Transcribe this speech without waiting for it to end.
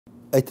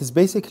It is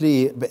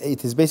basically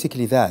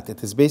that.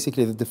 It is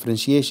basically the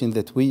differentiation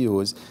that we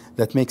use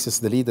that makes us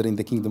the leader in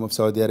the Kingdom of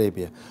Saudi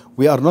Arabia.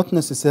 We are not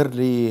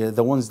necessarily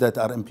the ones that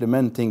are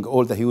implementing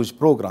all the huge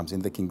programs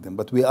in the kingdom,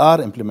 but we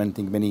are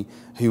implementing many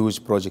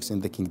huge projects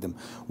in the kingdom.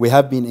 We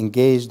have been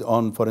engaged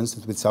on, for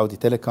instance, with Saudi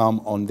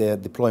Telecom on their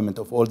deployment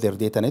of all their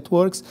data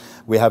networks.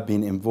 We have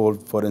been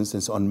involved, for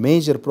instance, on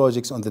major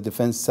projects on the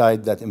defense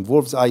side that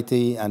involves IT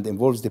and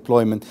involves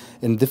deployment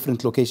in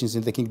different locations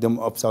in the Kingdom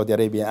of Saudi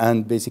Arabia,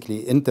 and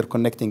basically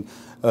interconnecting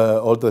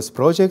all those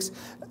projects.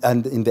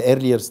 And in the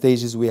earlier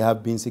stages, we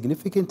have been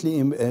significantly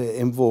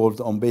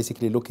involved on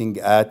basically looking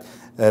at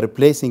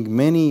replacing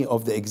many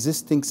of the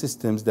existing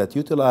systems that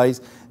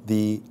utilize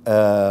the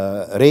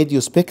radio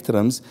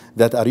spectrums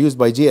that are used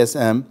by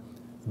GSM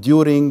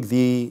during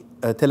the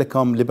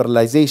telecom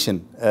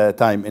liberalization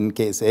time in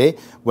KSA,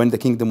 when the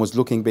kingdom was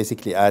looking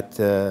basically at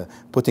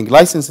putting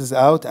licenses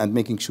out and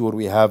making sure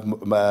we have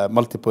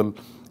multiple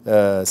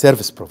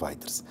service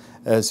providers.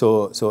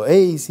 So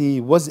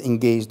AEC was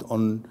engaged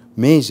on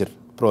major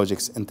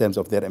projects in terms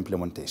of their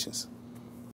implementations.